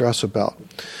back to stress about.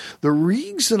 The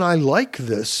reason I like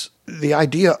this, the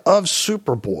idea of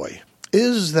Superboy,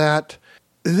 is that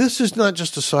this is not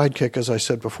just a sidekick, as I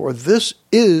said before. This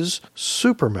is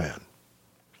Superman.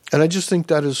 And I just think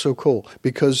that is so cool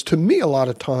because to me, a lot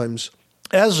of times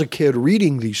as a kid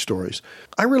reading these stories,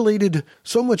 I related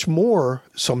so much more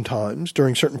sometimes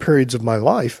during certain periods of my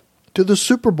life to the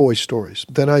Superboy stories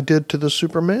than I did to the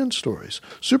Superman stories.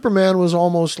 Superman was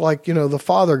almost like, the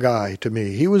father guy to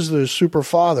me. He was the super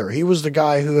father. He was the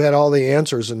guy who had all the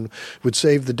answers and would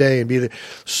save the day and be the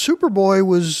Superboy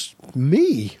was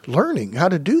me learning how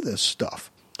to do this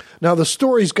stuff. Now, the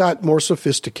stories got more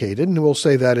sophisticated, and we'll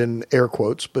say that in air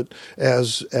quotes, but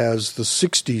as the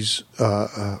 60s,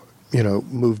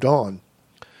 moved on.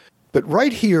 But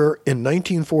right here in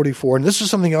 1944, and this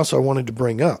is something else I wanted to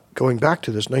bring up, going back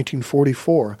to this,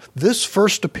 1944, this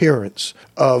first appearance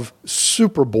of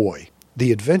Superboy,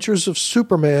 The Adventures of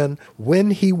Superman when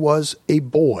he was a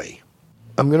boy.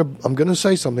 I'm gonna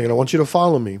say something, and I want you to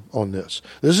follow me on this.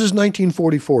 This is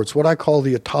 1944. It's what I call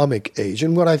the Atomic Age,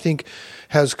 and what I think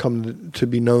has come to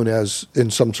be known as, in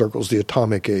some circles, the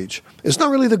Atomic Age. It's not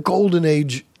really the Golden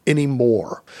Age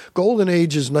anymore. Golden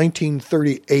Age is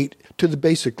 1938 to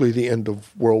basically the end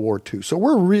of World War II. So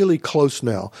we're really close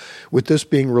now with this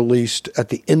being released at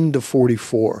the end of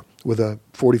 44 with a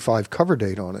 45 cover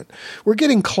date on it. We're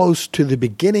getting close to the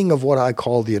beginning of what I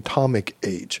call the Atomic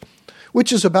Age,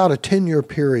 which is about a 10-year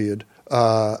period,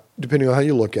 depending on how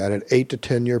you look at it, 8 to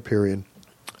 10-year period.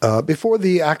 Before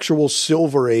the actual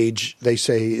Silver Age, they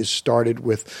say, is started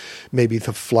with maybe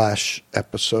the Flash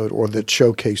episode or the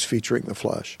showcase featuring the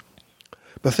Flash.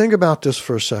 But think about this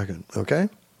for a second, okay?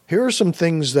 Here are some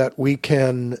things that we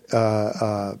can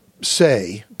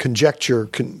say, conjecture,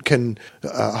 can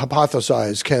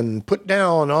hypothesize, can put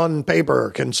down on paper,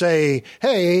 can say,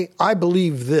 hey, I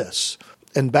believe this,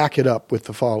 and back it up with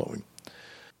the following.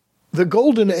 The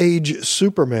Golden Age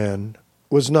Superman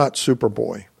was not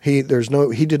Superboy. He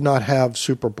did not have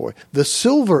Superboy. The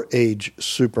Silver Age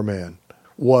Superman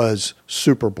was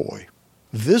Superboy.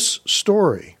 This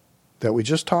story that we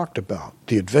just talked about,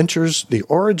 the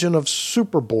origin of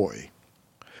Superboy,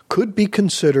 could be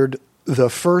considered the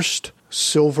first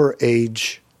Silver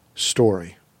Age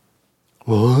story.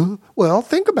 Well,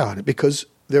 think about it, because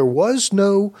there was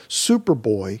no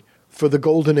Superboy for the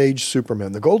Golden Age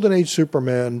Superman. The Golden Age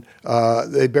Superman,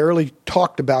 they barely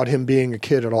talked about him being a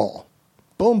kid at all.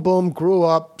 Boom, boom, grew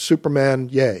up, Superman,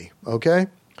 yay. Okay?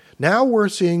 Now we're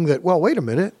seeing that, well, wait a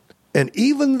minute. And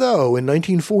even though in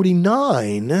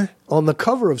 1949, on the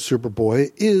cover of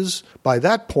Superboy is, by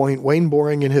that point, Wayne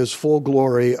Boring in his full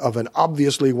glory of an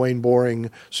obviously Wayne Boring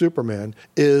Superman,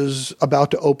 is about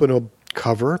to open a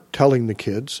cover telling the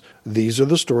kids, these are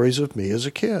the stories of me as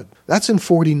a kid. That's in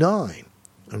 49,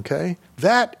 okay?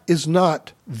 That is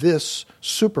not this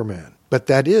Superman, but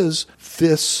that is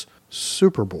this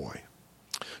Superboy.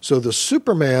 So the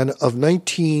Superman of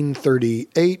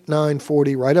 1938,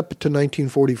 940, right up to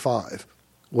 1945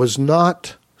 was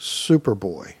not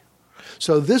Superboy.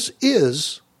 So this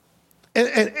is,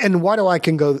 and why do I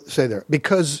can go say there?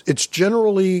 Because it's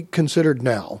generally considered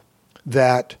now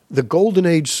that the Golden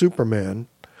Age Superman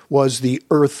was the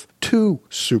Earth 2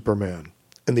 Superman.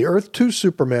 And the Earth 2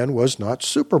 Superman was not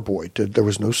Superboy. There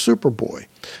was no Superboy.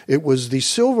 It was the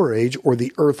Silver Age or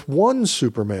the Earth 1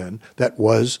 Superman that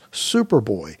was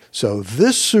Superboy. So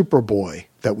this Superboy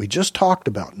that we just talked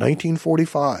about,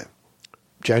 1945,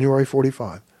 January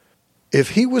 45,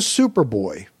 if he was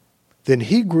Superboy, then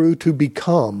he grew to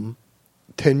become,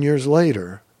 10 years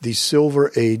later, the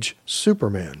Silver Age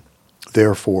Superman.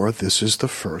 Therefore, this is the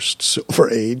first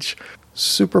Silver Age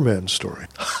Superman story.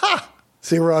 Ha!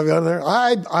 See where I've gone there?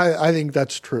 I think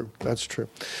that's true. That's true.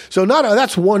 So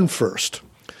that's one first.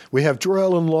 We have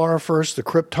Jor-El and Lara first, the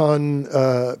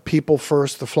Krypton people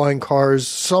first, the flying cars,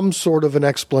 some sort of an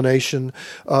explanation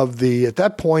of at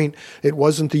that point, it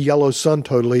wasn't the yellow sun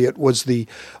totally, it was the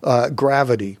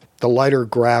gravity, the lighter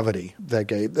gravity that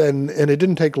gave. And it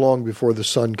didn't take long before the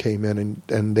sun came in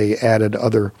and they added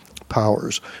other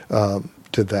powers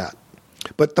to that.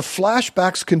 But the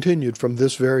flashbacks continued from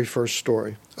this very first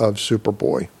story of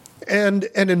Superboy. And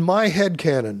in my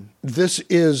headcanon, this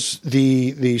is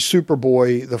the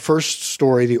Superboy, the first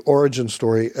story, the origin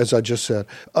story, as I just said,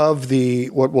 of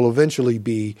what will eventually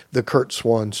be the Curt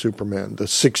Swan Superman, the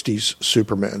 60s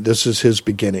Superman. This is his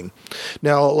beginning.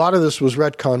 Now, a lot of this was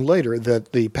retconned later,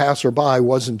 that the passerby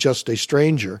wasn't just a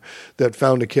stranger that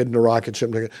found a kid in a rocket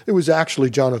ship. It was actually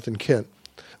Jonathan Kent.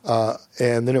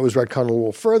 And then it was retconned a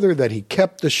little further that he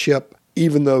kept the ship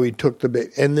even though he took the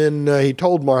baby. And then he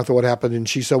told Martha what happened, and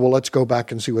she said, well, let's go back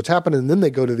and see what's happened. And then they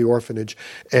go to the orphanage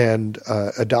and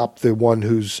adopt the one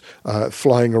who's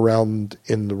flying around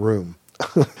in the room.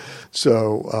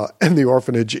 And the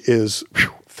orphanage is,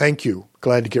 thank you,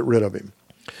 glad to get rid of him.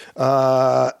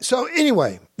 So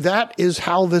anyway, that is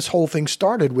how this whole thing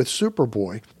started with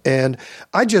Superboy. And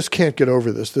I just can't get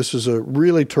over this. This is a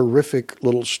really terrific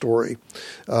little story.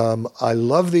 I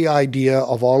love the idea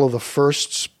of all of the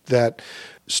firsts that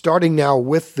starting now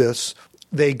with this,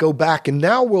 they go back and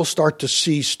now we'll start to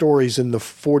see stories in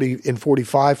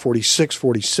 45, 46,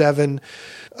 47,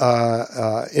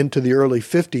 into the early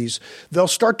 50s. They'll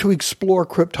start to explore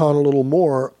Krypton a little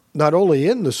more, not only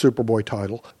in the Superboy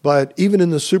title, but even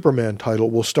in the Superman title,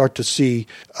 we'll start to see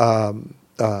one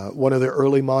of the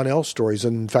early Mon-El stories.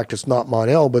 And in fact, it's not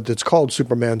Mon-El, but it's called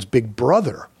Superman's Big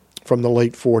Brother from the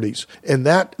late 40s. And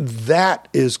that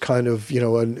is kind of,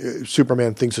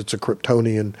 Superman thinks it's a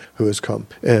Kryptonian who has come.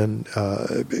 And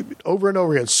over and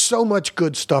over again, so much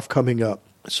good stuff coming up.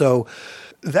 So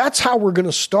that's how we're going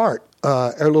to start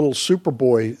our little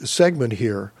Superboy segment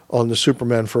here on the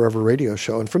Superman Forever radio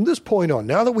show. And from this point on,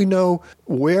 now that we know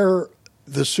where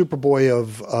the Superboy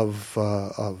of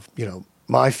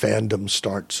my fandom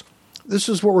starts, this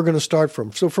is where we're going to start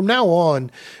from. So from now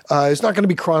on, it's not going to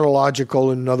be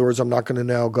chronological. In other words, I'm not going to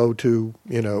now go to,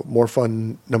 More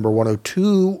Fun number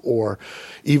 102 or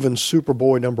even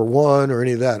Superboy number 1 or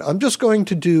any of that. I'm just going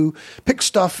to pick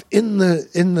stuff in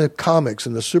the comics,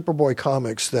 in the Superboy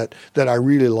comics that I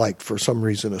really liked for some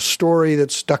reason. A story that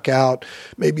stuck out,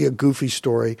 maybe a goofy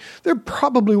story. There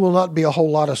probably will not be a whole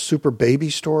lot of Super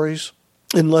Baby stories,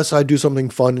 unless I do something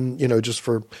fun, just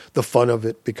for the fun of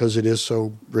it, because it is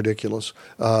so ridiculous.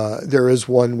 There is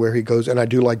one where he goes, and I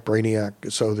do like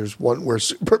Brainiac, so there's one where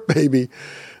Super Baby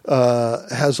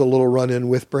has a little run-in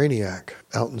with Brainiac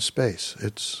out in space.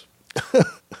 It's,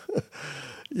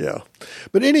 yeah.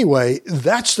 But anyway,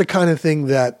 that's the kind of thing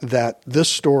that this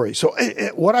story. So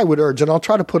what I would urge, and I'll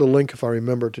try to put a link if I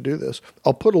remember to do this,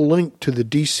 I'll put a link to the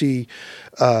DC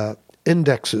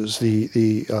indexes,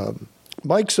 the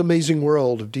Mike's Amazing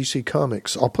World of DC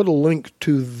Comics. I'll put a link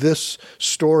to this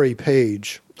story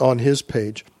page on his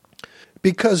page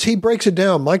because he breaks it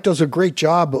down. Mike does a great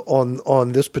job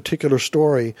on this particular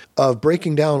story of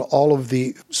breaking down all of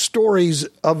the stories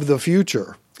of the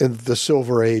future in the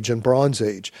Silver Age and Bronze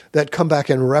Age that come back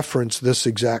and reference this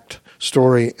exact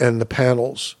story and the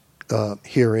panels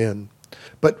herein.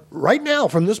 But right now,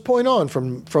 from this point on,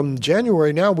 from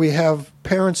January now, we have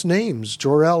parents' names,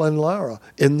 Jor-El and Lara,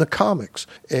 in the comics.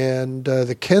 And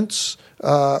the Kents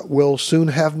will soon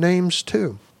have names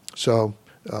too. So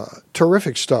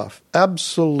terrific stuff.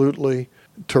 Absolutely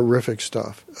terrific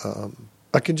stuff.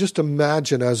 I can just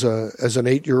imagine as an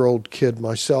 8-year-old kid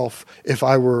myself, if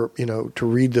I were, to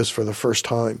read this for the first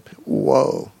time.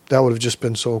 Whoa, that would have just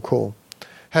been so cool.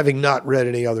 Having not read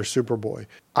any other Superboy,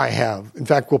 I have. In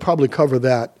fact, we'll probably cover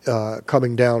that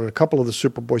coming down in a couple of the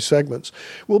Superboy segments.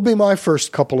 Will be my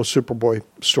first couple of Superboy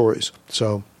stories.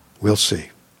 So we'll see.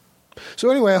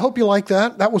 So anyway, I hope you like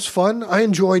that. That was fun. I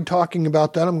enjoyed talking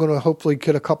about that. I'm going to hopefully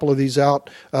get a couple of these out,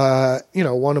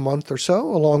 one a month or so,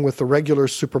 along with the regular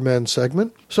Superman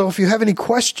segment. So if you have any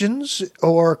questions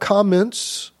or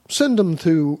comments, send them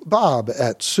to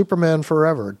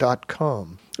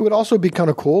bob@supermanforever.com. It would also be kind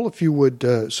of cool if you would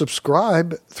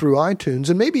subscribe through iTunes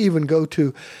and maybe even go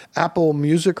to Apple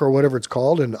Music or whatever it's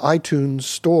called, an iTunes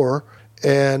store,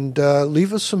 and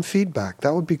leave us some feedback.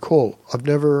 That would be cool. I've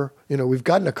never, we've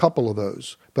gotten a couple of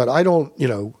those, but I don't,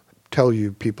 tell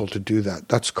you people to do that.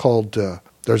 That's called,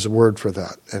 there's a word for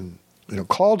that. And,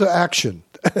 call to action.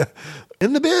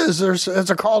 In the biz, there's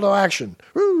a call to action.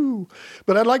 Woo!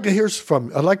 But I'd like to hear from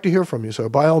you. So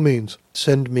by all means,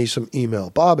 send me some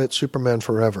email,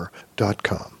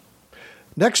 bob@supermanforever.com.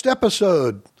 Next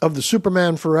episode of the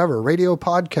Superman Forever radio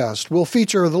podcast will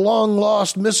feature the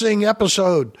long-lost missing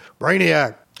episode,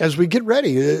 Brainiac. As we get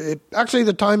ready, actually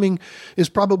the timing is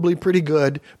probably pretty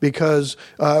good because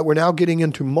we're now getting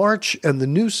into March and the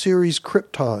new series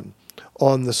Krypton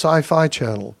on the Sci-Fi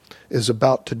Channel is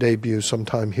about to debut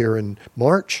sometime here in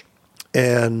March.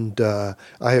 And I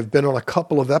have been on a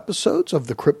couple of episodes of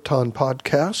the Krypton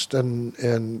podcast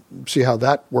and see how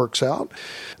that works out.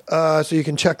 So you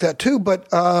can check that too.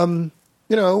 But,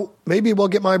 maybe we'll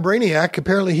get my Brainiac.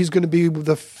 Apparently he's going to be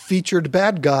the featured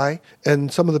bad guy.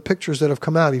 And some of the pictures that have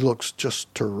come out, he looks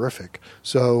just terrific.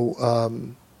 So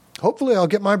hopefully I'll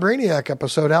get my Brainiac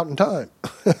episode out in time.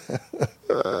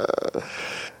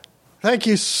 Thank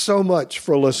you so much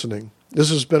for listening.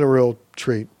 This has been a real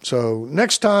treat. So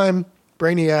next time,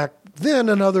 Brainiac, then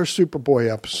another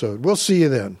Superboy episode. We'll see you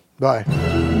then. Bye.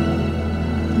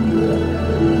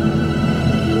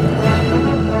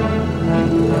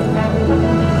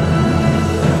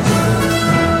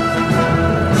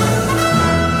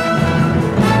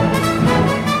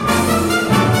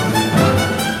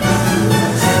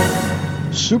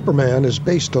 Superman is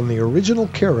based on the original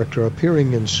character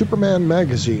appearing in Superman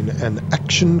Magazine and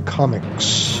Action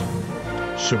Comics.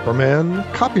 Superman,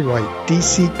 copyright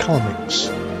DC Comics.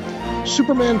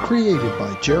 Superman created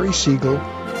by Jerry Siegel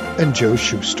and Joe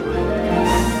Shuster.